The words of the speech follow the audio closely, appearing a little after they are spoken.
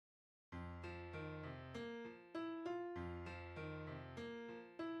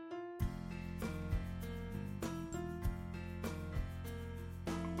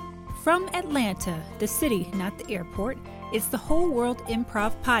From Atlanta, the city, not the airport, it's the Whole World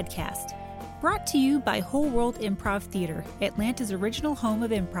Improv Podcast, brought to you by Whole World Improv Theater, Atlanta's original home of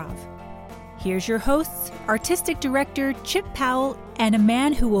improv. Here's your hosts, artistic director Chip Powell, and a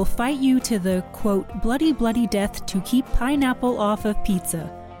man who will fight you to the, quote, bloody, bloody death to keep pineapple off of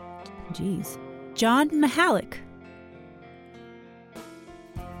pizza. Jeez. John Mihalik.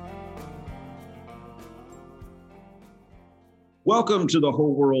 Welcome to the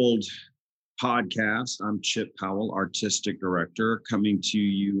Whole World Podcast. I'm Chip Powell, artistic director, coming to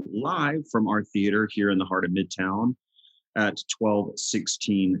you live from our theater here in the heart of Midtown at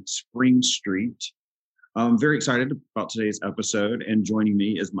 1216 Spring Street. I'm very excited about today's episode, and joining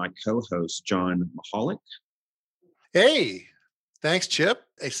me is my co-host, John Mihalik. Hey, thanks, Chip.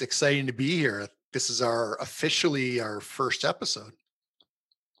 It's exciting to be here. This is officially our first episode.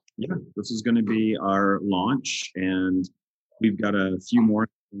 Yeah, this is going to be our launch, and we've got a few more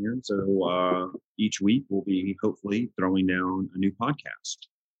here. So each week we'll be hopefully throwing down a new podcast.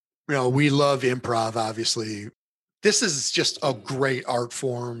 You know, we love improv, obviously. This is just a great art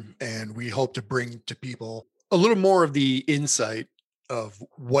form, and we hope to bring to people a little more of the insight of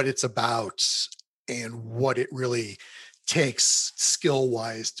what it's about and what it really takes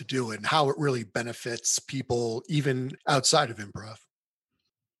skill-wise to do it and how it really benefits people even outside of improv.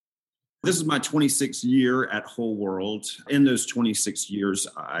 This is my 26th year at Whole World. In those 26 years,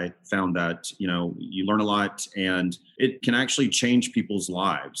 I found that, you learn a lot and it can actually change people's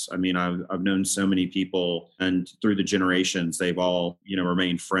lives. I mean, I've known so many people, and through the generations, they've all,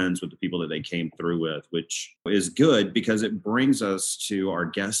 remained friends with the people that they came through with, which is good because it brings us to our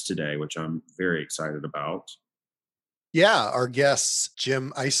guest today, which I'm very excited about. Yeah, our guests,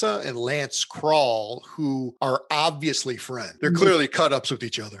 Jim Isa and Lance Krull, who are obviously friends. They're clearly cut-ups with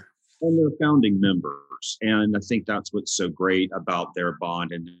each other. And they're founding members. And I think that's what's so great about their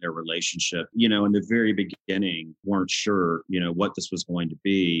bond and their relationship. In the very beginning, weren't sure, what this was going to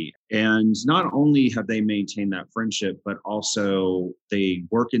be. And not only have they maintained that friendship, but also they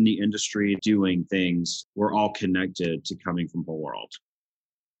work in the industry doing things. We're all connected to coming from Whole World.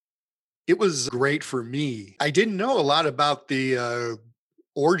 It was great for me. I didn't know a lot about the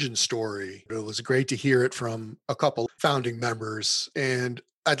origin story. It was great to hear it from a couple founding members. And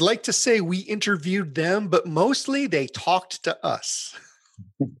I'd like to say we interviewed them, but mostly they talked to us.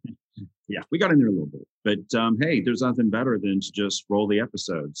 Yeah, we got in there a little bit. But hey, there's nothing better than to just roll the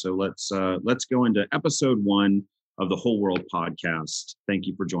episode. So let's go into episode 1 of the Whole World Podcast. Thank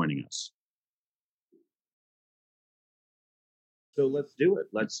you for joining us. So let's do it.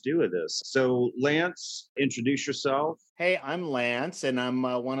 Let's do this. So Lance, introduce yourself. Hey, I'm Lance, and I'm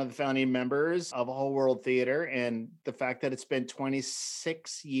one of the founding members of Whole World Theater. And the fact that it's been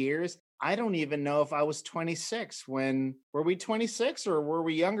 26 years, I don't even know if I was 26 when, were we 26 or were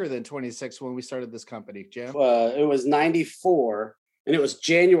we younger than 26 when we started this company, Jim? It was 94. And it was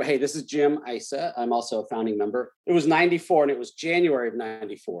January. Hey, this is Jim Isa. I'm also a founding member. It was 94 and it was January of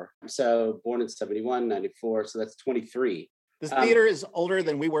 94. So born in 71, 94. So that's 23. This theater is older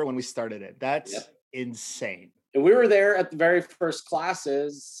than we were when we started it. That's insane. And we were there at the very first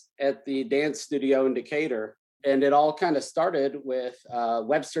classes at the dance studio in Decatur. And it all kind of started with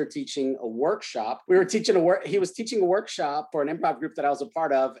Webster teaching a workshop. He was teaching a workshop for an improv group that I was a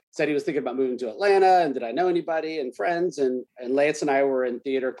part of. Said he was thinking about moving to Atlanta, and did I know anybody and friends? And Lance and I were in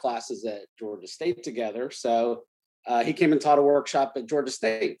theater classes at Georgia State together. So he came and taught a workshop at Georgia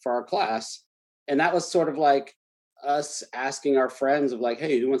State for our class. And that was sort of like us asking our friends of like,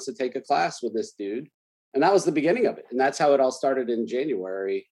 hey, who wants to take a class with this dude? And that was the beginning of it. And that's how it all started in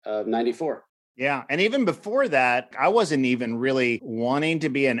January of 94. Yeah. And even before that, I wasn't even really wanting to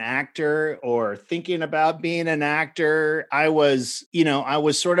be an actor or thinking about being an actor. I was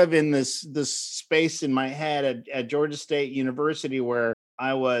sort of in this space in my head at Georgia State University where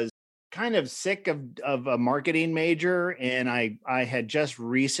I was kind of sick of a marketing major. And I had just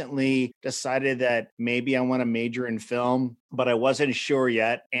recently decided that maybe I want to major in film, but I wasn't sure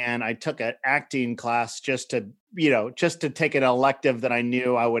yet. And I took an acting class just to take an elective that I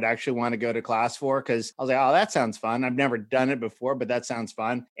knew I would actually want to go to class for. Cause I was like, oh, that sounds fun. I've never done it before, but that sounds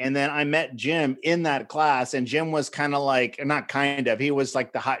fun. And then I met Jim in that class, and Jim was he was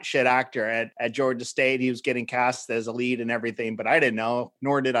like the hot shit actor at Georgia State. He was getting cast as a lead and everything, but I didn't know,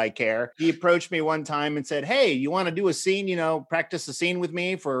 nor did I care. He approached me one time and said, hey, you want to do a scene, practice a scene with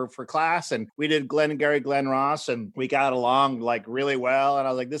me for class? And we did Glenn Ross, and we got along. along like really well. And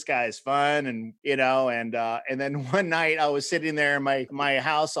I was like, this guy is fun. And, and then one night I was sitting there in my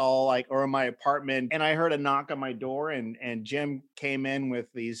house or in my apartment, and I heard a knock on my door, and Jim came in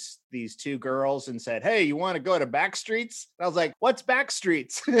with these two girls and said, hey, you want to go to Backstreets? And I was like, what's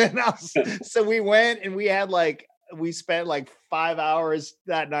Backstreets? So we went, and we spent like 5 hours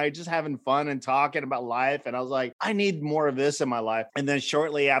that night just having fun and talking about life. And I was like, I need more of this in my life. And then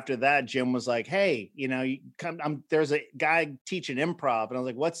shortly after that, Jim was like, hey, you come, there's a guy teaching improv. And I was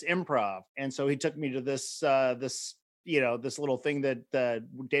like, what's improv? And so he took me to this little thing that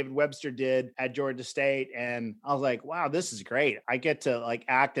David Webster did at Georgia State. And I was like, wow, this is great. I get to like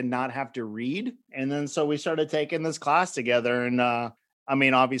act and not have to read. And then so we started taking this class together. And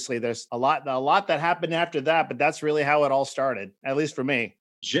obviously there's a lot that happened after that, but that's really how it all started, at least for me.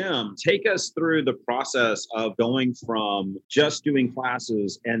 Jim, take us through the process of going from just doing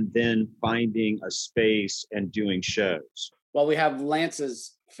classes and then finding a space and doing shows. Well, we have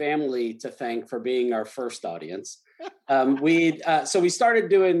Lance's family to thank for being our first audience. So we started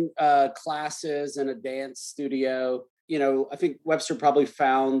doing classes in a dance studio. I think Webster probably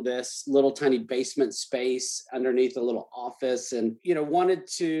found this little tiny basement space underneath a little office and, wanted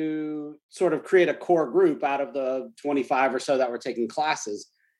to sort of create a core group out of the 25 or so that were taking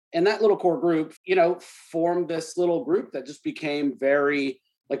classes. And that little core group, formed this little group that just became very,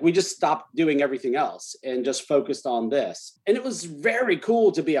 like, we just stopped doing everything else and just focused on this. And it was very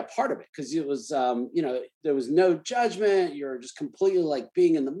cool to be a part of it because it was, there was no judgment. You're just completely like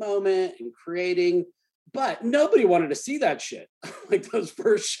being in the moment and creating. But nobody wanted to see that shit. Like those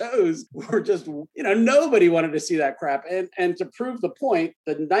first shows were just, nobody wanted to see that crap. And to prove the point,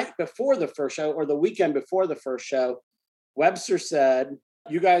 the night before the first show or the weekend before the first show, Webster said,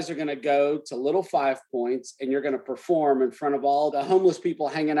 you guys are going to go to Little Five Points and you're going to perform in front of all the homeless people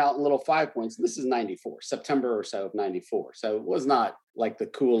hanging out in Little Five Points. And this is 94, September or so of 94. So it was not like the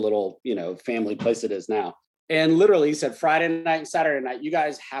cool little, family place it is now. And literally he said, Friday night and Saturday night, you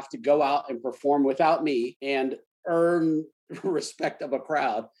guys have to go out and perform without me and earn respect of a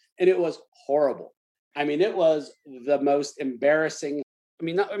crowd. And it was horrible. It was the most embarrassing.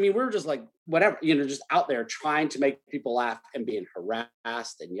 We were just like, whatever, just out there trying to make people laugh and being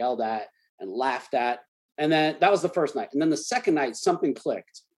harassed and yelled at and laughed at. And then that was the first night. And then the second night, something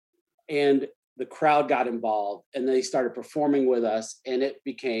clicked and the crowd got involved and they started performing with us. And it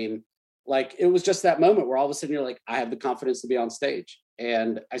became like, it was just that moment where all of a sudden you're like, I have the confidence to be on stage.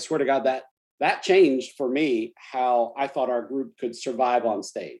 And I swear to God, that changed for me how I thought our group could survive on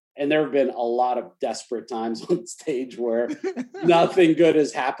stage. And there have been a lot of desperate times on stage where nothing good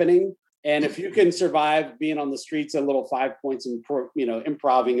is happening. And if you can survive being on the streets at Little Five Points and,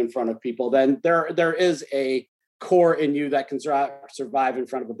 improving in front of people, then there is a core in you that can survive in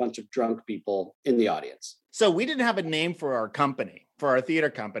front of a bunch of drunk people in the audience. So we didn't have a name for our company, for our theater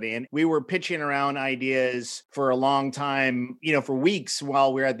company. And we were pitching around ideas for a long time, for weeks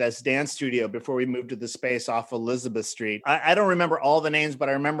while we were at this dance studio before we moved to the space off Elizabeth Street. I don't remember all the names, but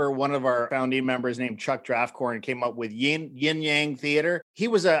I remember one of our founding members named Chuck Draftcorn came up with Yin Yang Theater.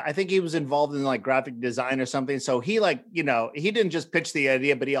 I think he was involved in like graphic design or something. So he he didn't just pitch the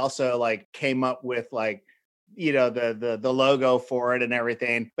idea, but he also came up with the logo for it and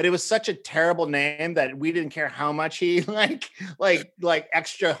everything. But it was such a terrible name that we didn't care how much he like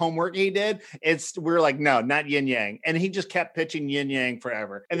extra homework he did. We were like, no, not Yin Yang. And he just kept pitching Yin Yang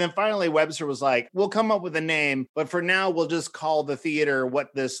forever. And then finally Webster was like, we'll come up with a name, but for now we'll just call the theater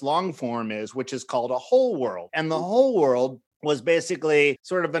what this long form is, which is called A Whole World. And The Whole World was basically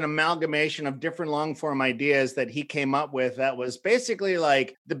sort of an amalgamation of different long form ideas that he came up with that was basically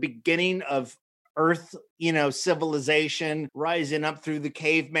like the beginning of Earth, civilization, rising up through the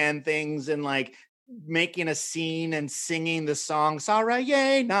caveman things and making a scene and singing the song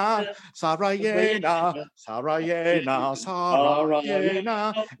Sarayena, Sarayena, Sarayena,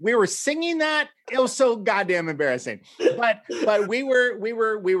 Sarayena. We were singing that. It was so goddamn embarrassing. But we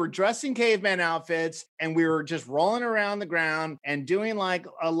were dressed in caveman outfits and we were just rolling around the ground and doing like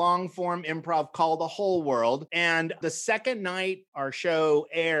a long form improv called The Whole World. And the second night our show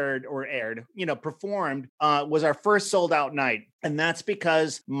performed was our first sold out night. And that's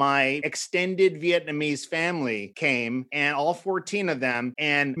because my extended Vietnamese family came, and all 14 of them,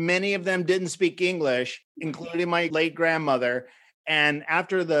 and many of them didn't speak English, including my late grandmother. And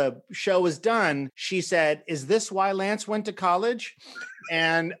after the show was done, she said, "Is this why Lance went to college?"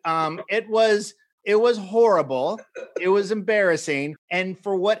 And it was horrible. It was embarrassing. And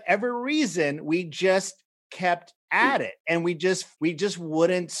for whatever reason, we just kept at it, and we just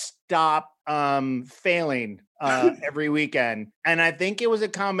wouldn't stop failing every weekend. And I think it was a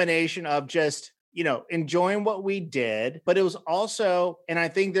combination of just enjoying what we did, but it was also, and I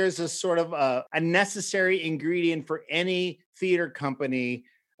think there's a sort of a necessary ingredient for any theater company,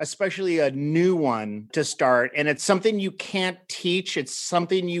 especially a new one to start. And it's something you can't teach. It's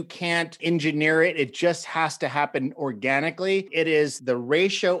something you can't engineer it. It just has to happen organically. It is the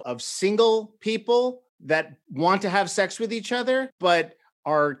ratio of single people that want to have sex with each other, but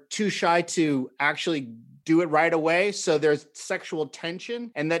are too shy to actually do it right away. So there's sexual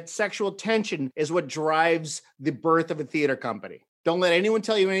tension, and that sexual tension is what drives the birth of a theater company. Don't let anyone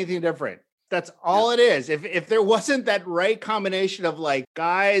tell you anything different. That's all it is. If there wasn't that right combination of like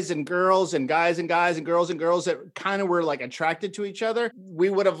guys and girls and guys and guys and girls that kind of were like attracted to each other, we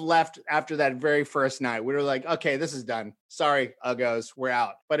would have left after that very first night. We were like, okay, this is done. Sorry, Uggos, we're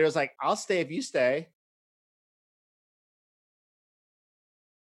out. But it was like, I'll stay if you stay.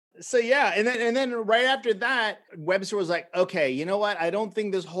 So yeah, and then right after that, Webster was like, okay, you know what? I don't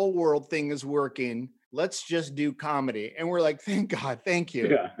think this whole world thing is working. Let's just do comedy. And we're like, thank God, thank you.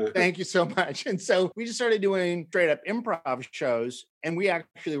 Yeah. Thank you so much. And so we just started doing straight up improv shows, and we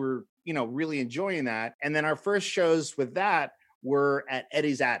actually were, really enjoying that. And then our first shows with that were at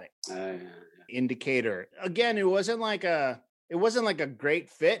Eddie's Attic in Decatur. Again, it wasn't like a great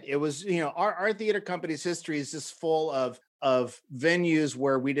fit. It was, our theater company's history is just full of venues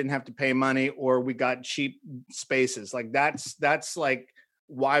where we didn't have to pay money or we got cheap spaces. Like that's like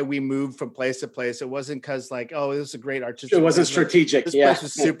why we moved from place to place. It wasn't because like, oh, this is a great artistic. It wasn't strategic. This place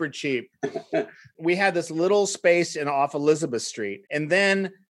was super cheap. We had this little space off Elizabeth Street. And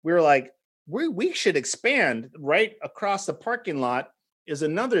then we were like, we should expand. Right across the parking lot is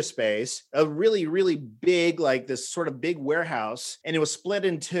another space, a really, really big, like this sort of big warehouse, and it was split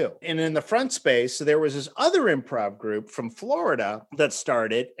in two. And in the front space, so there was this other improv group from Florida that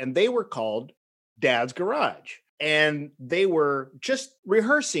started, and they were called Dad's Garage. And they were just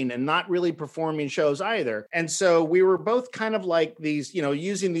rehearsing and not really performing shows either. And so we were both kind of like these,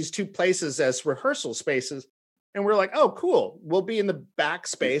 using these two places as rehearsal spaces. And we're like, oh, cool. We'll be in the back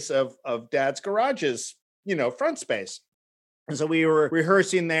space of Dad's Garage's, front space. And so we were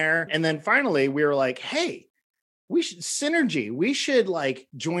rehearsing there. And then finally we were like, hey, we should synergy. We should like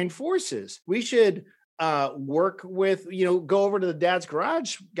join forces. We should work with, go over to the Dad's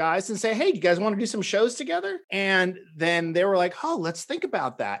Garage guys and say, hey, you guys want to do some shows together? And then they were like, oh, let's think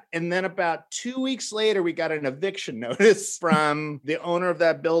about that. And then about 2 weeks later, we got an eviction notice from the owner of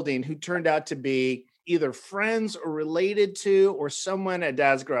that building, who turned out to be either friends or related to or someone at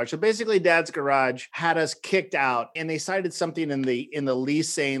Dad's Garage. So basically Dad's Garage had us kicked out, and they cited something in the lease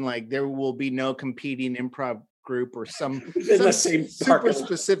saying like there will be no competing improv group or some super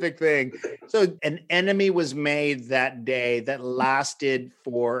specific thing. So an enemy was made that day that lasted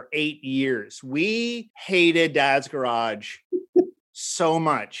for 8 years. We hated Dad's Garage so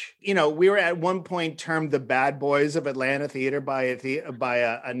much. We were at one point termed the bad boys of Atlanta theater by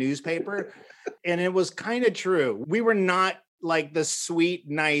a newspaper. And it was kind of true. We were not like the sweet,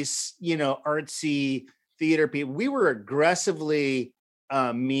 nice, artsy theater people. We were aggressively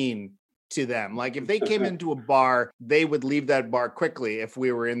mean to them. Like if they came into a bar, they would leave that bar quickly if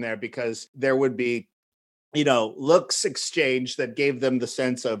we were in there, because there would be, looks exchanged that gave them the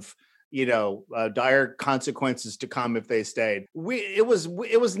sense of, dire consequences to come if they stayed. It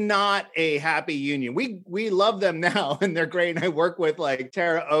was not a happy union. We love them now, and they're great. And I work with like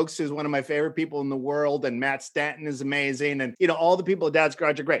Tara Oakes, who's one of my favorite people in the world, and Matt Stanton is amazing, and all the people at Dad's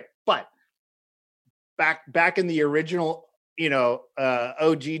Garage are great. But back in the original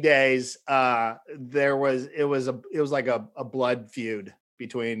OG days, it was like a blood feud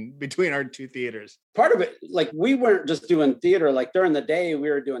between our two theaters. Part of it, like we weren't just doing theater, like during the day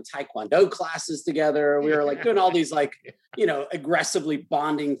we were doing Taekwondo classes together. We were like doing all these like, aggressively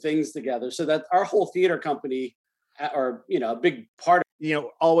bonding things together, so that our whole theater company, or, a big part of,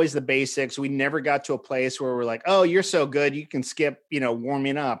 always the basics. We never got to a place where we're like, oh, you're so good, you can skip,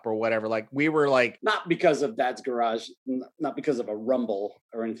 warming up or whatever. Like we were like, not because of Dad's Garage, not because of a rumble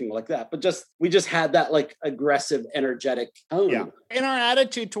or anything like that, but we just had that like aggressive, energetic tone. Yeah. And our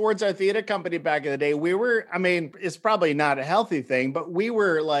attitude towards our theater company back in the day, it's probably not a healthy thing, but we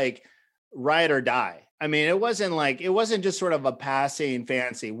were like ride or die. I mean, it wasn't just sort of a passing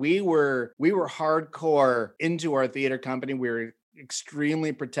fancy. We were hardcore into our theater company. We were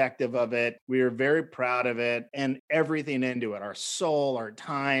extremely protective of it. We were very proud of it and everything into it. Our soul, our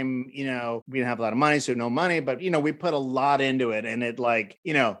time, we didn't have a lot of money, so no money, but we put a lot into it. And it like,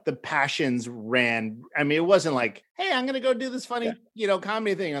 the passions ran. I mean, it wasn't like, hey, I'm going to go do this funny,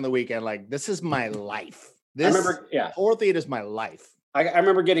 comedy thing on the weekend. Like, this is my life. Whole theater is my life. I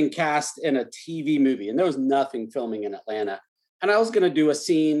remember getting cast in a TV movie, and there was nothing filming in Atlanta. and I was going to do a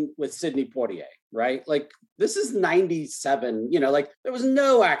scene with Sidney Poitier, right? Like, this is 97, like there was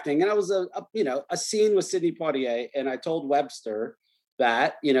no acting. And I was a scene with Sidney Poitier. And I told Webster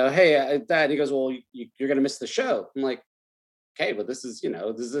that, hey, that, and he goes, well, you're going to miss the show. I'm like, okay, but this is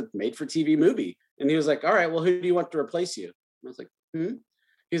a made for TV movie. And he was like, all right, well, who do you want to replace you? And I was like,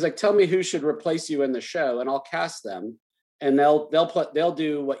 He's like, tell me who should replace you in the show and I'll cast them and they'll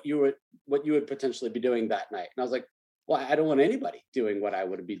do what you would potentially be doing that night. And I was like, well, I don't want anybody doing what I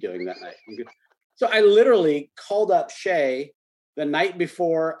would be doing that night. So I literally called up Shay the night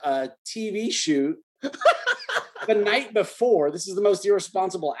before a TV shoot, the night before. This is the most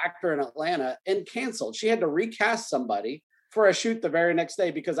irresponsible actor in Atlanta, and canceled. She had to recast somebody for a shoot the very next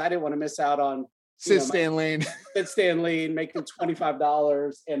day because I didn't want to miss out on Sid Stan Lane making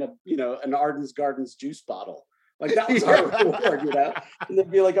 $25 and an Arden's Gardens juice bottle. Like, that was our reward, and there'd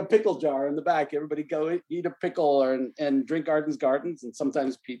be like a pickle jar in the back. Everybody go eat a pickle and drink Arden's Gardens and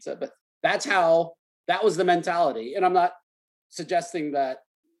sometimes pizza. But that was the mentality. And I'm not suggesting that.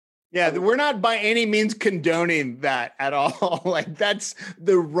 Yeah, we're not by any means condoning that at all. Like, that's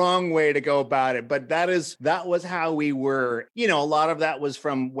the wrong way to go about it. But that was how we were. A lot of that was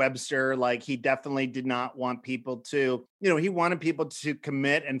from Webster. Like, he definitely did not want people to, he wanted people to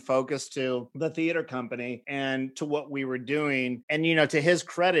commit and focus to the theater company and to what we were doing. And, to his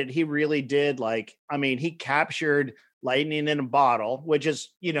credit, he really did. He captured lightning in a bottle, which is,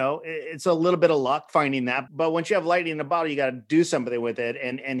 it's a little bit of luck finding that. But once you have lightning in a bottle, you got to do something with it.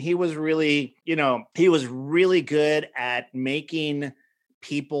 And he was really, he was really good at making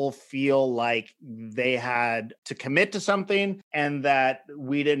people feel like they had to commit to something and that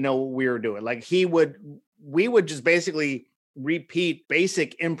we didn't know what we were doing. Like, we would just basically repeat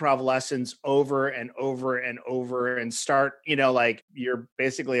basic improv lessons over and over and over and start, like you're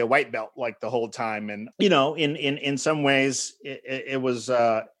basically a white belt like the whole time. And, in some ways it was,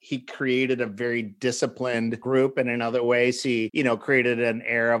 he created a very disciplined group. And in other ways, he, created an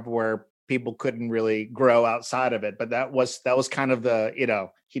era where people couldn't really grow outside of it. But that was kind of the,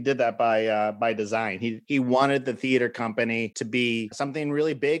 he did that by design. He wanted the theater company to be something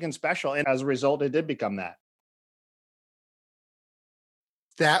really big and special. And as a result, it did become that.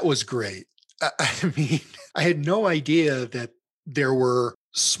 That was great. I had no idea that there were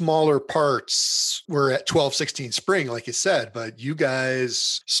smaller parts. We're at 1216 Spring, like you said, but you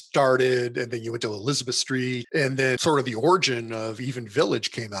guys started and then you went to Elizabeth Street and then sort of the origin of even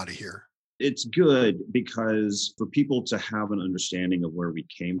Village came out of here. It's good because for people to have an understanding of where we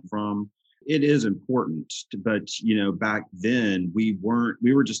came from, it is important. But, back then we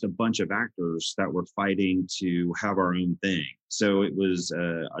were just a bunch of actors that were fighting to have our own thing. So it was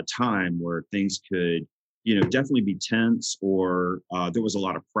a time where things could, definitely be tense or there was a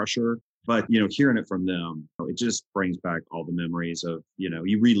lot of pressure. But, hearing it from them, it just brings back all the memories of,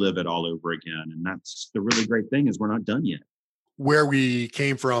 you relive it all over again. And that's the really great thing is we're not done yet. Where we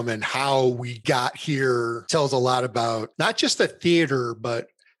came from and how we got here tells a lot about not just the theater, but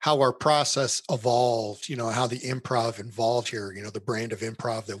how our process evolved, how the improv involved here, the brand of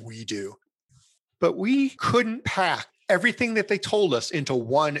improv that we do. But we couldn't pack everything that they told us into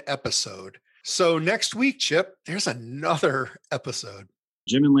one episode. So next week, Chip, there's another episode.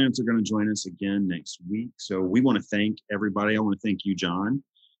 Jim and Lance are going to join us again next week. So we want to thank everybody. I want to thank you, John.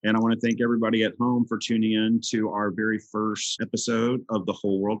 And I want to thank everybody at home for tuning in to our very first episode of the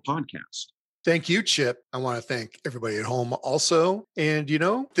Whole World Podcast. Thank you, Chip. I want to thank everybody at home also. And,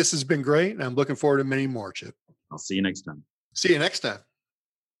 this has been great. And I'm looking forward to many more, Chip. I'll see you next time. See you next time.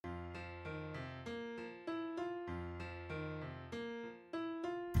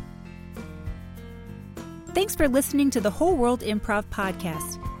 Thanks for listening to the Whole World Improv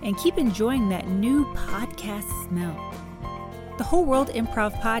Podcast, and keep enjoying that new podcast smell. The Whole World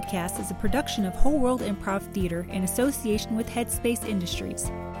Improv Podcast is a production of Whole World Improv Theater in association with Headspace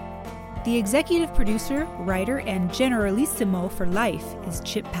Industries. The executive producer, writer, and generalissimo for life is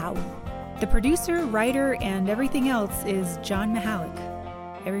Chip Powell. The producer, writer, and everything else is John Mahalik.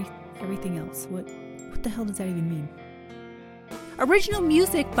 Everything else. What the hell does that even mean? Original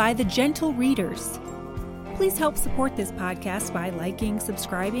music by The Gentle Readers. Please help support this podcast by liking,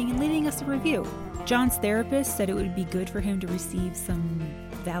 subscribing, and leaving us a review. John's therapist said it would be good for him to receive some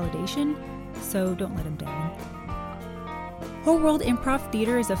validation, so don't let him down. Whole World Improv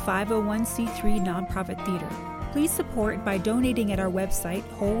Theater is a 501c3 nonprofit theater. Please support by donating at our website,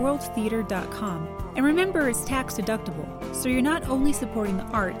 wholeworldtheater.com. And remember, it's tax deductible, so you're not only supporting the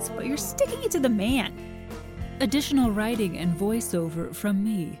arts, but you're sticking it to the man. Additional writing and voiceover from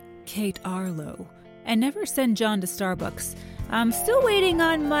me, Kate Arlo. And never send John to Starbucks. I'm still waiting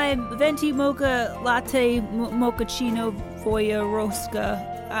on my venti mocha latte mochaccino Voya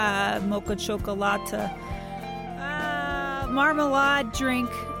Rosca, Mocha Chocolata, marmalade drink.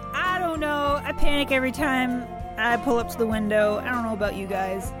 I don't know. I panic every time I pull up to the window. I don't know about you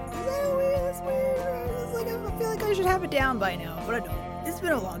guys. Is that weird? It's weird. It's like, I feel like I should have it down by now, but I don't. It's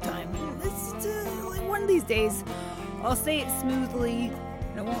been a long time. It's like one of these days, I'll say it smoothly,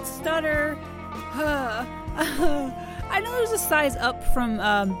 and it won't stutter. I know there's a size up from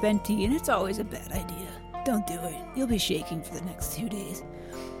Venti, and it's always a bad idea. Don't do it. You'll be shaking for the next 2 days.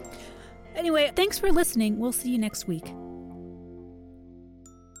 Anyway, thanks for listening. We'll see you next week.